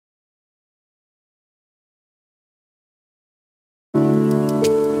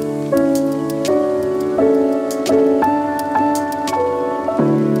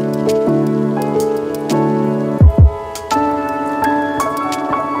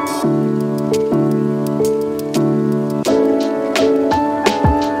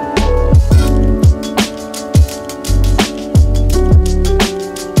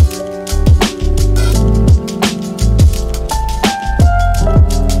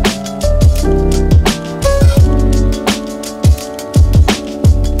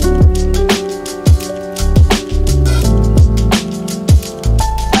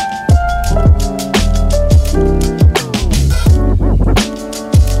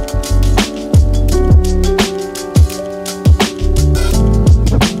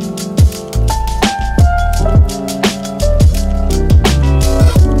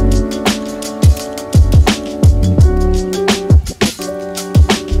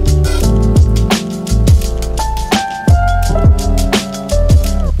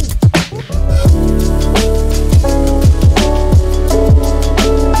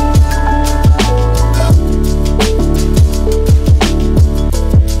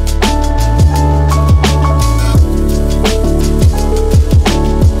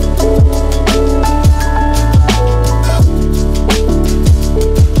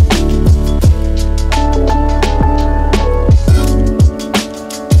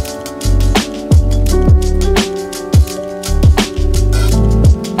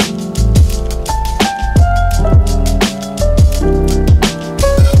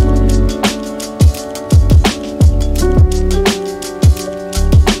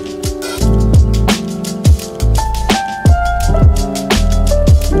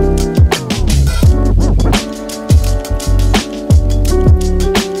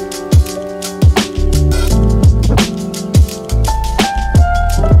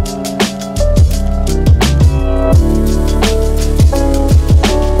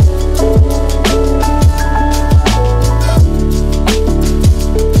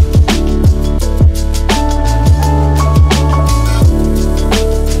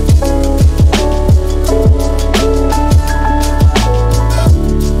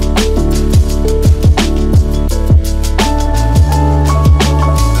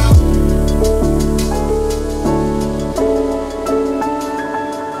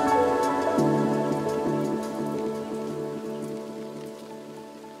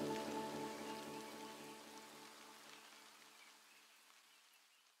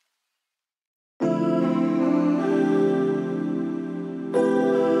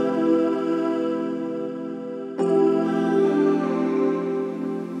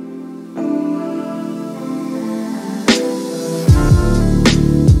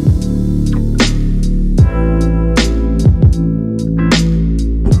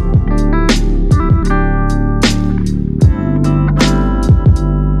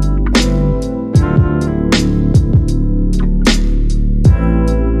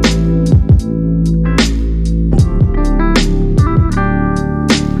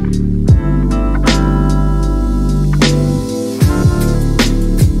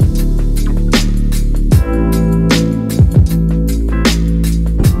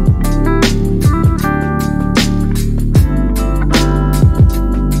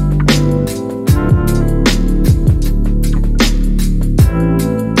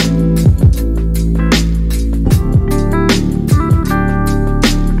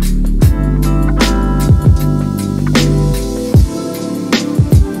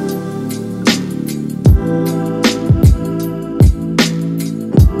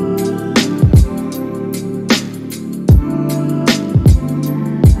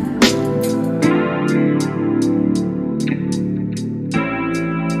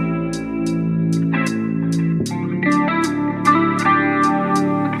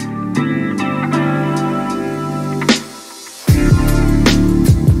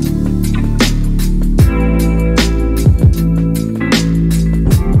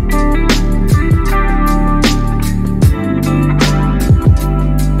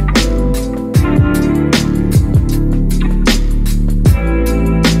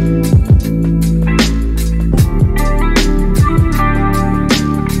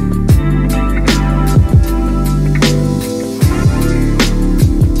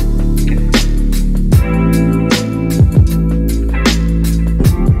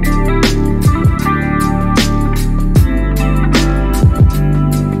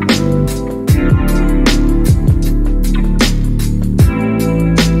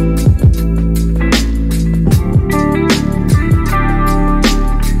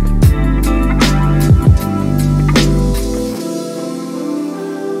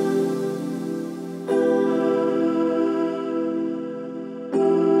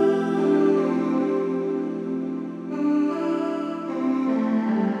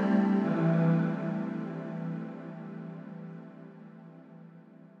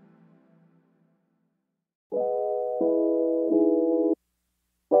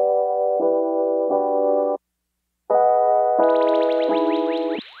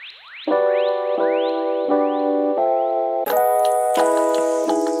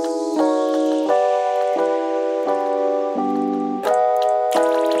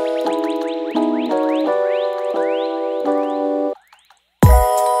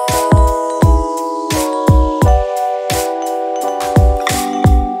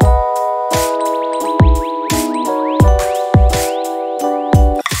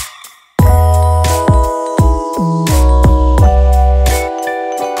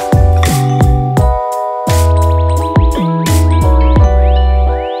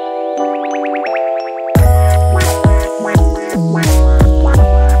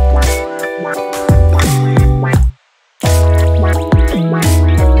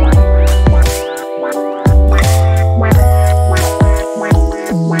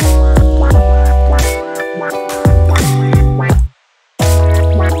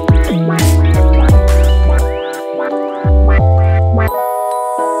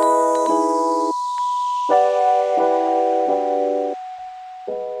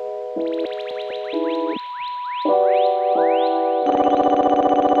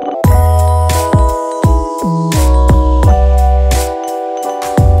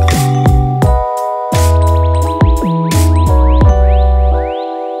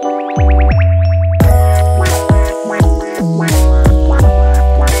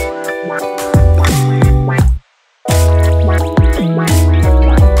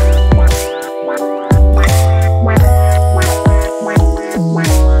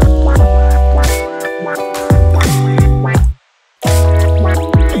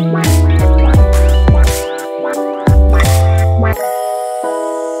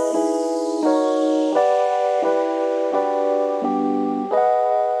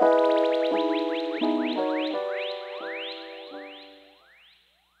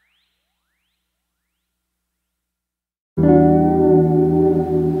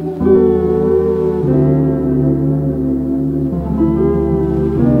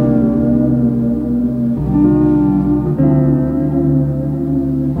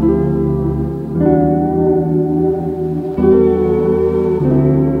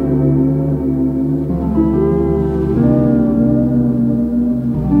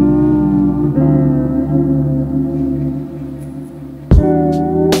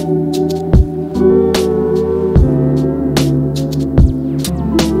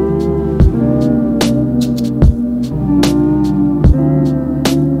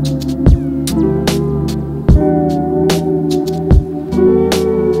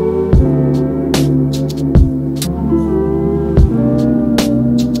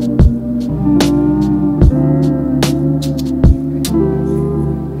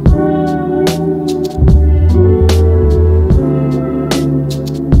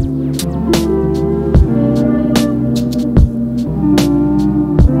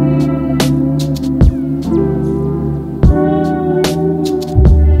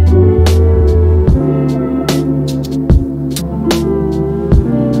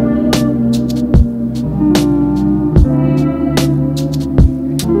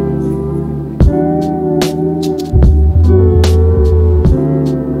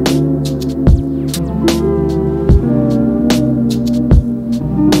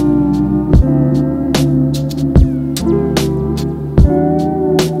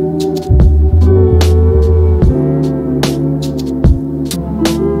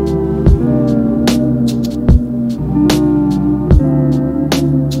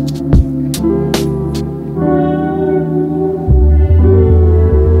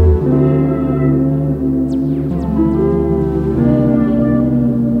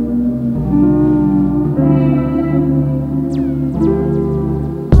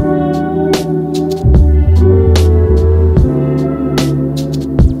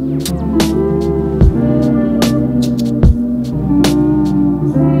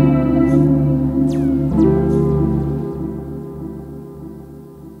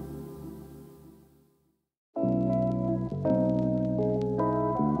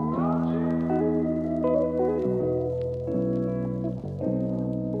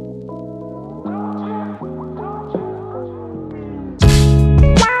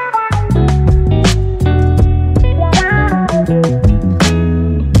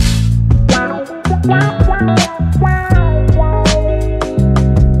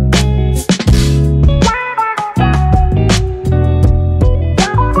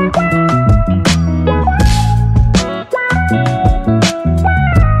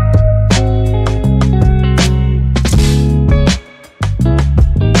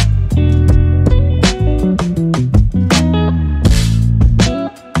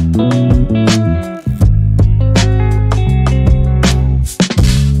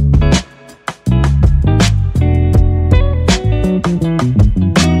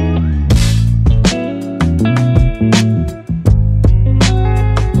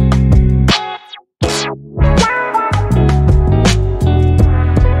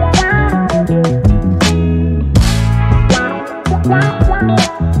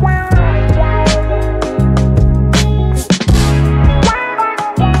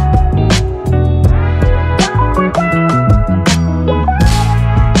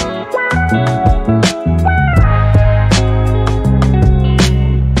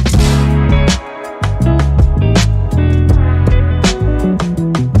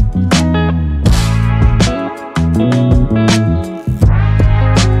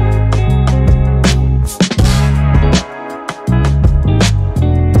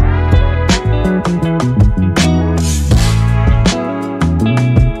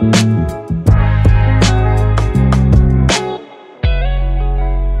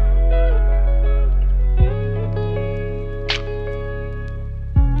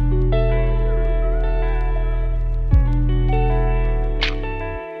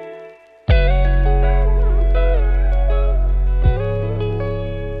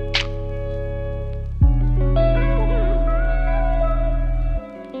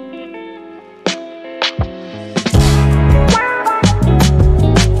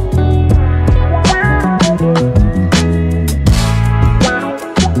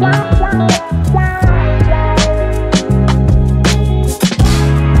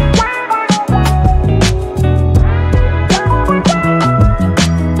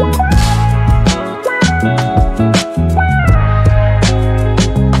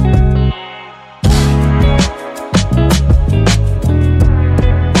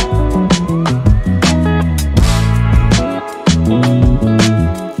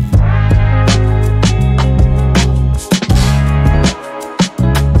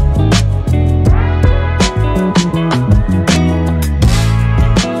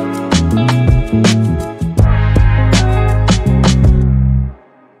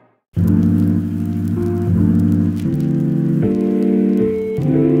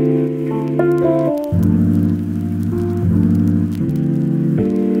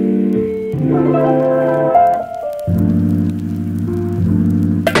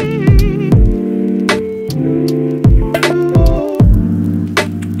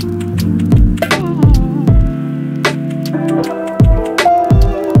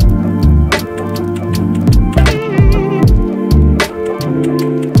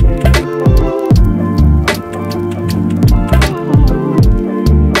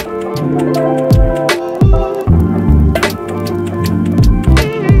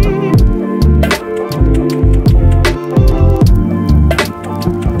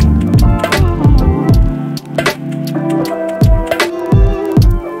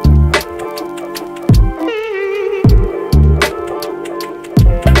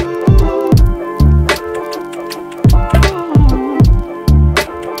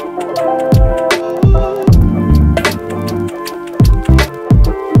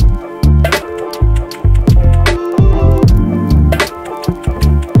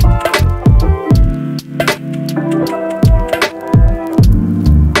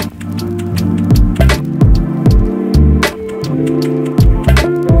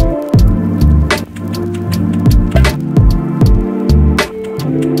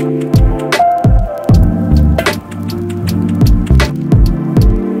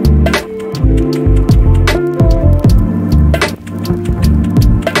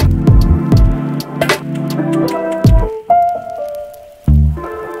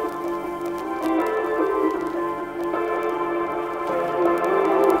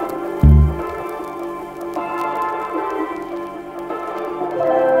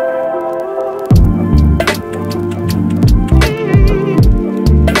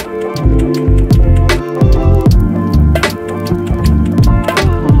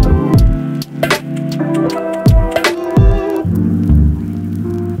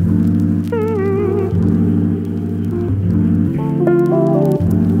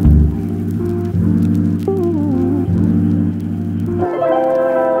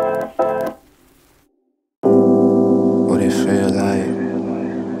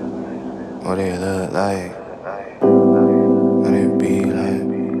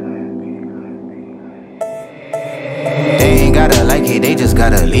They just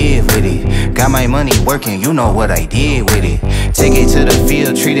gotta live with it. Got my money working, you know what I did with it. Take it to the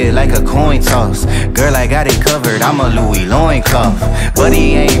field, treat it like a coin toss. Girl, I got it covered, I'm a Louis loincloth. But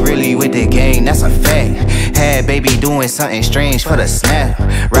he ain't really with the gang, that's a fact. Had baby doing something strange for the snap.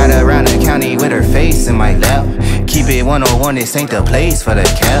 Ride around the county with her face in my lap. Keep it 101, this ain't the place for the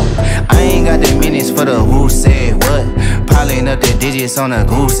cap. I ain't got the minutes for the who said what. Piling up the digits on a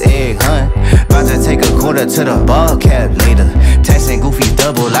goose egg hunt. About to take a quarter to the ball cap later. Texting Goofy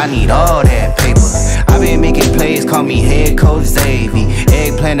double, I need all that paper. I been making plays, call me head coach Xavy.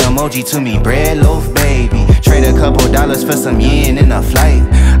 Eggplant emoji to me, bread loaf baby. Trade a couple dollars for some yen in a flight.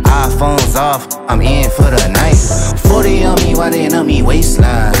 iPhone's off, I'm in for the night. 40 on me, widen up me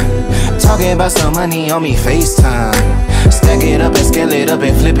waistline. Talking about some money on me FaceTime. Stack it up and scale it up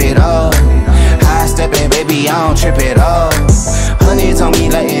and flip it off. High stepping, baby, I don't trip at all. Hundreds on me,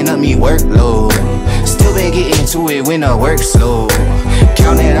 lighting up me workload. Still been getting to it when the work slow.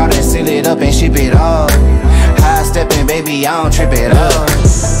 Count it out and seal it up and ship it off. High stepping, baby, I don't trip at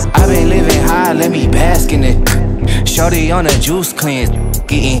all. I been living high, let me bask in it. Shorty on a juice cleanse,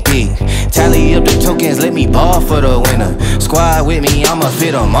 getting thick. Tally up the tokens, let me ball for the winner. Squad with me, I'ma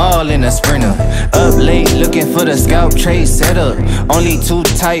fit them all in a sprinter. Up late, looking for the scalp trade setup. Only two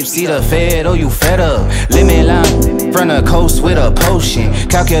types, either fed or you fed up. Limit line, front of coast with a potion.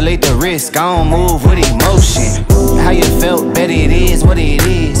 Calculate the risk, I don't move with emotion. How you felt, bet it is what it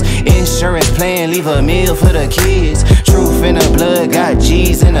is. Insurance plan, leave a meal for the kids. Truth in the blood, got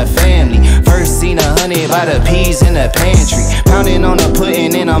G's in the family. First seen 100 by the peas in the pantry. Pounding on the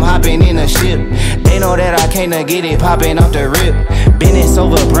pudding and I'm hopping in a ship. They know that I can't get it popping off the rip. Business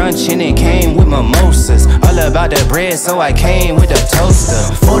over brunch and it came with mimosas. All about the bread, so I came with a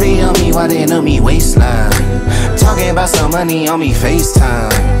toaster. 40 on me, widen up me waistline. Talking about some money on me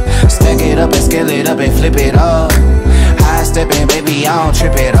FaceTime. Stack it up and scale it up and flip it off. High stepping, baby, I don't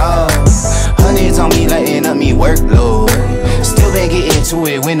trip at all. Hundreds on me, lighting up me workload. Still been getting to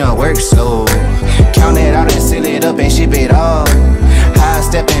it when the work slow. Count it out and seal it up and ship it off. High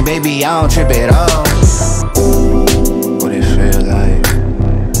stepping, baby, I don't trip at all.